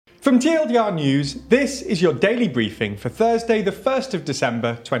From TLDR News, this is your daily briefing for Thursday, the 1st of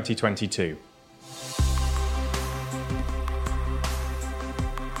December 2022.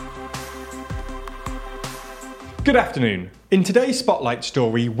 Good afternoon. In today's Spotlight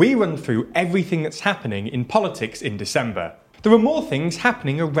story, we run through everything that's happening in politics in December. There are more things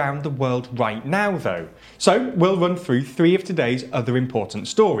happening around the world right now, though. So we'll run through three of today's other important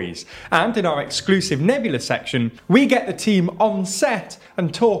stories. And in our exclusive Nebula section, we get the team on set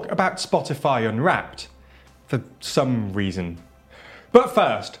and talk about Spotify Unwrapped. For some reason. But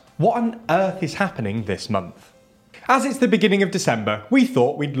first, what on earth is happening this month? As it's the beginning of December, we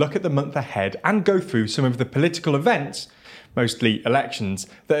thought we'd look at the month ahead and go through some of the political events, mostly elections,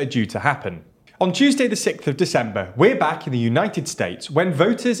 that are due to happen. On Tuesday the 6th of December, we're back in the United States when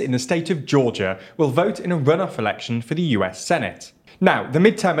voters in the state of Georgia will vote in a runoff election for the US Senate. Now, the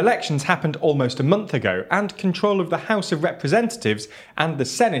midterm elections happened almost a month ago, and control of the House of Representatives and the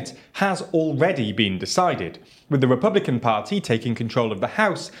Senate has already been decided, with the Republican Party taking control of the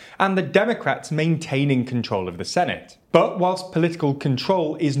House and the Democrats maintaining control of the Senate. But whilst political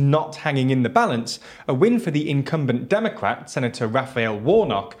control is not hanging in the balance, a win for the incumbent Democrat, Senator Raphael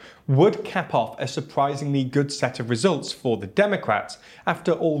Warnock, would cap off a surprisingly good set of results for the Democrats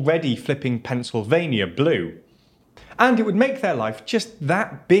after already flipping Pennsylvania blue. And it would make their life just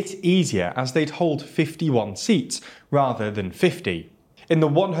that bit easier as they'd hold 51 seats rather than 50 in the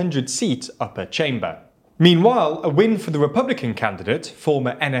 100-seat upper chamber. Meanwhile, a win for the Republican candidate,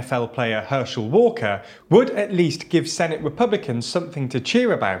 former NFL player Herschel Walker, would at least give Senate Republicans something to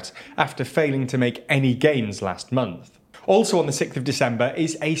cheer about after failing to make any gains last month. Also on the 6th of December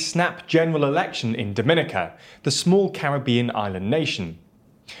is a snap general election in Dominica, the small Caribbean island nation.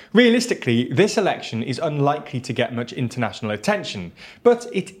 Realistically, this election is unlikely to get much international attention, but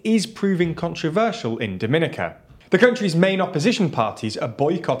it is proving controversial in Dominica. The country's main opposition parties are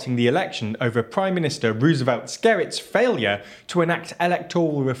boycotting the election over Prime Minister Roosevelt Skerritt's failure to enact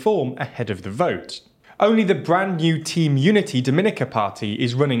electoral reform ahead of the vote. Only the brand new Team Unity Dominica Party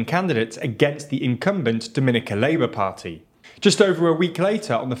is running candidates against the incumbent Dominica Labour Party. Just over a week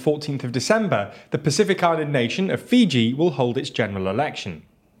later, on the 14th of December, the Pacific Island nation of Fiji will hold its general election.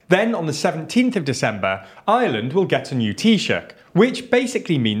 Then, on the 17th of December, Ireland will get a new Taoiseach, which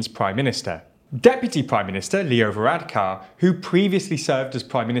basically means Prime Minister. Deputy Prime Minister Leo Varadkar, who previously served as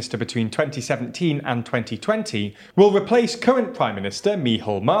Prime Minister between 2017 and 2020, will replace current Prime Minister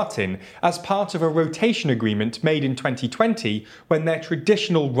Micheál Martin as part of a rotation agreement made in 2020 when their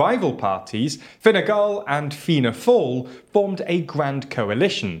traditional rival parties, Fine Gael and Fianna Fáil, formed a grand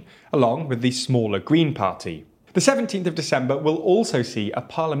coalition, along with the smaller Green Party. The 17th of December will also see a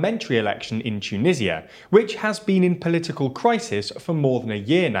parliamentary election in Tunisia, which has been in political crisis for more than a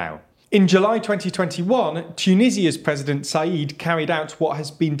year now. In July 2021, Tunisia's President Said carried out what has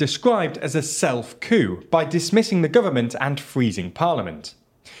been described as a self-coup by dismissing the government and freezing parliament.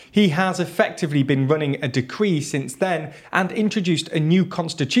 He has effectively been running a decree since then and introduced a new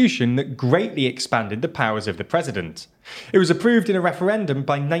constitution that greatly expanded the powers of the president. It was approved in a referendum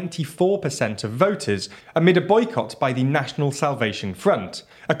by 94% of voters amid a boycott by the National Salvation Front,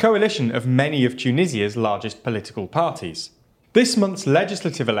 a coalition of many of Tunisia's largest political parties. This month's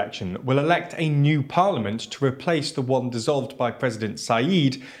legislative election will elect a new parliament to replace the one dissolved by President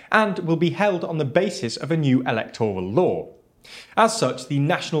Said and will be held on the basis of a new electoral law. As such, the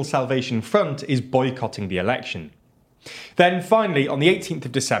National Salvation Front is boycotting the election. Then finally, on the 18th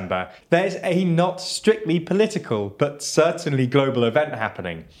of December, there's a not strictly political, but certainly global event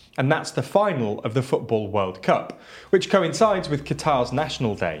happening, and that's the final of the Football World Cup, which coincides with Qatar's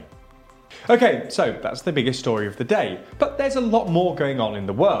National Day. Okay, so that's the biggest story of the day, but there's a lot more going on in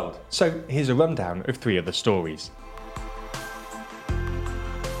the world, so here's a rundown of three other stories.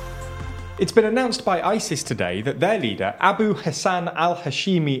 It's been announced by ISIS today that their leader, Abu Hassan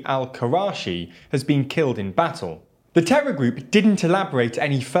al-Hashimi al-Qurashi, has been killed in battle. The terror group didn't elaborate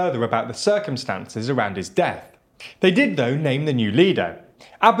any further about the circumstances around his death. They did, though, name the new leader,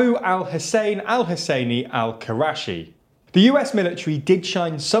 Abu al-Hussein al-Husseini al-Qurashi. The US military did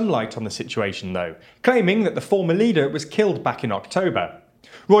shine some light on the situation, though, claiming that the former leader was killed back in October.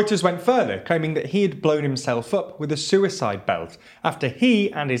 Reuters went further, claiming that he had blown himself up with a suicide belt after he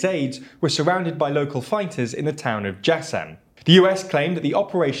and his aides were surrounded by local fighters in the town of Jassem. The US claimed that the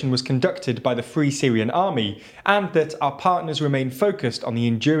operation was conducted by the Free Syrian Army and that our partners remain focused on the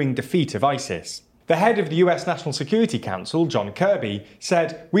enduring defeat of ISIS. The head of the US National Security Council, John Kirby,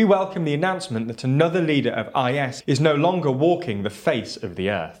 said, "We welcome the announcement that another leader of IS is no longer walking the face of the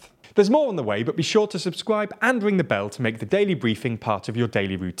earth." There's more on the way, but be sure to subscribe and ring the bell to make the daily briefing part of your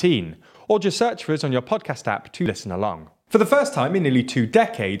daily routine, or just search for us on your podcast app to listen along. For the first time in nearly 2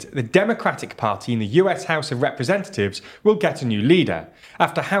 decades, the Democratic Party in the US House of Representatives will get a new leader,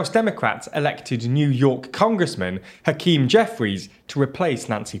 after House Democrats elected New York Congressman Hakeem Jeffries to replace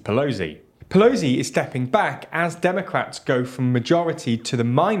Nancy Pelosi. Pelosi is stepping back as Democrats go from majority to the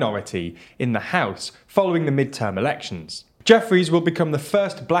minority in the House following the midterm elections. Jeffries will become the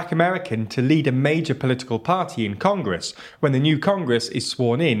first black American to lead a major political party in Congress when the new Congress is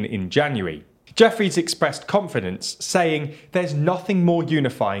sworn in January. Jeffries expressed confidence, saying there's nothing more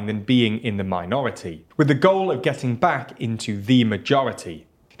unifying than being in the minority, with the goal of getting back into the majority.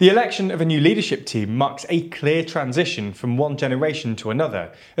 The election of a new leadership team marks a clear transition from one generation to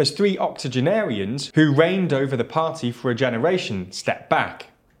another, as 3 octogenarians who reigned over the party for a generation step back.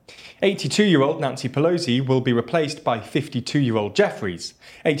 82-year-old Nancy Pelosi will be replaced by 52-year-old Jeffries.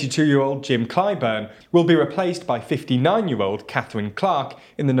 82-year-old Jim Clyburn will be replaced by 59-year-old Katherine Clark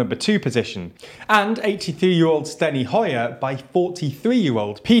in the number 2 position, and 83-year-old Steny Hoyer by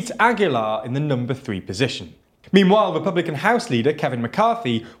 43-year-old Pete Aguilar in the number 3 position. Meanwhile, Republican House Leader Kevin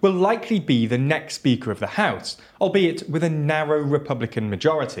McCarthy will likely be the next Speaker of the House, albeit with a narrow Republican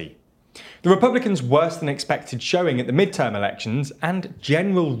majority. The Republicans' worse than expected showing at the midterm elections and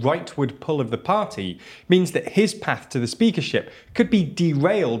general rightward pull of the party means that his path to the speakership could be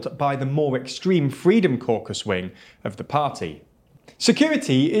derailed by the more extreme Freedom Caucus wing of the party.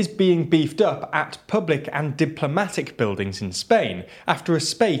 Security is being beefed up at public and diplomatic buildings in Spain after a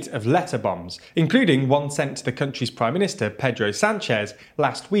spate of letter bombs, including one sent to the country's Prime Minister Pedro Sanchez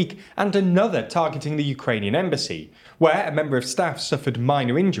last week and another targeting the Ukrainian embassy, where a member of staff suffered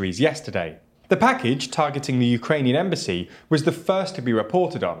minor injuries yesterday. The package targeting the Ukrainian embassy was the first to be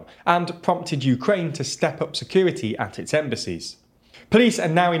reported on and prompted Ukraine to step up security at its embassies. Police are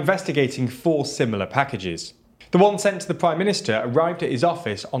now investigating 4 similar packages. The one sent to the Prime Minister arrived at his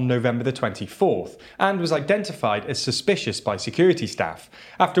office on November the 24th and was identified as suspicious by security staff,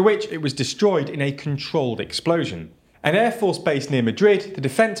 after which it was destroyed in a controlled explosion. An Air Force base near Madrid, the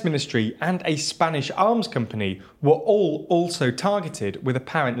Defence Ministry and a Spanish arms company were all also targeted with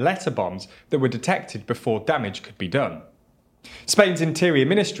apparent letter bombs that were detected before damage could be done. Spain's Interior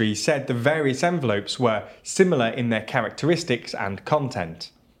Ministry said the various envelopes were similar in their characteristics and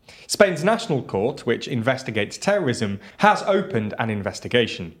content. Spain's National Court, which investigates terrorism, has opened an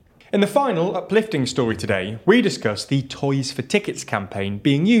investigation. In the final uplifting story today, we discuss the Toys for Tickets campaign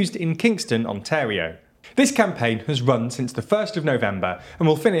being used in Kingston, Ontario. This campaign has run since the 1st of November and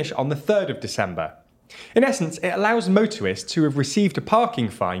will finish on the 3rd of December. In essence, it allows motorists who have received a parking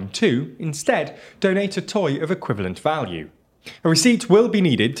fine to, instead, donate a toy of equivalent value. A receipt will be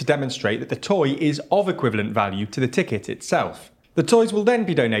needed to demonstrate that the toy is of equivalent value to the ticket itself. The toys will then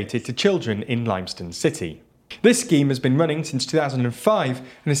be donated to children in Limestone City. This scheme has been running since 2005 and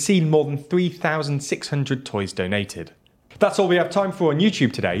has seen more than 3,600 toys donated. That's all we have time for on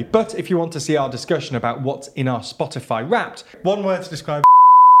YouTube today, but if you want to see our discussion about what's in our Spotify Wrapped, one word to describe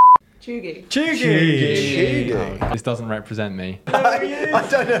Chuggy. Chuggy. Oh, this doesn't represent me. I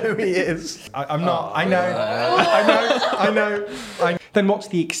don't know who he is. I'm not. I know. Then watch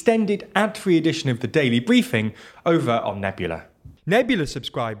the extended ad-free edition of the Daily Briefing over on Nebula. Nebula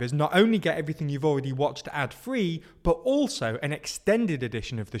subscribers not only get everything you've already watched ad-free, but also an extended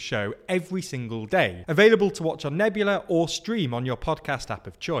edition of the show every single day, available to watch on Nebula or stream on your podcast app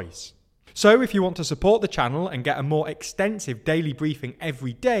of choice. So if you want to support the channel and get a more extensive daily briefing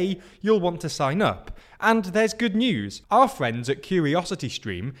every day, you'll want to sign up. And there's good news. Our friends at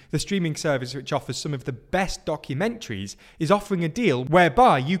CuriosityStream, the streaming service which offers some of the best documentaries, is offering a deal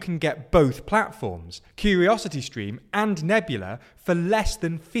whereby you can get both platforms, CuriosityStream and Nebula, for less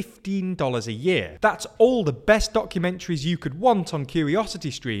than $15 a year. That's all the best documentaries you could want on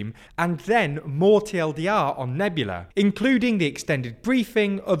CuriosityStream, and then more TLDR on Nebula, including the extended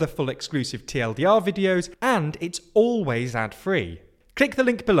briefing, other full exclusive TLDR videos, and it's always ad-free. Click the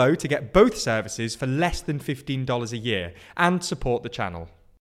link below to get both services for less than $15 a year and support the channel.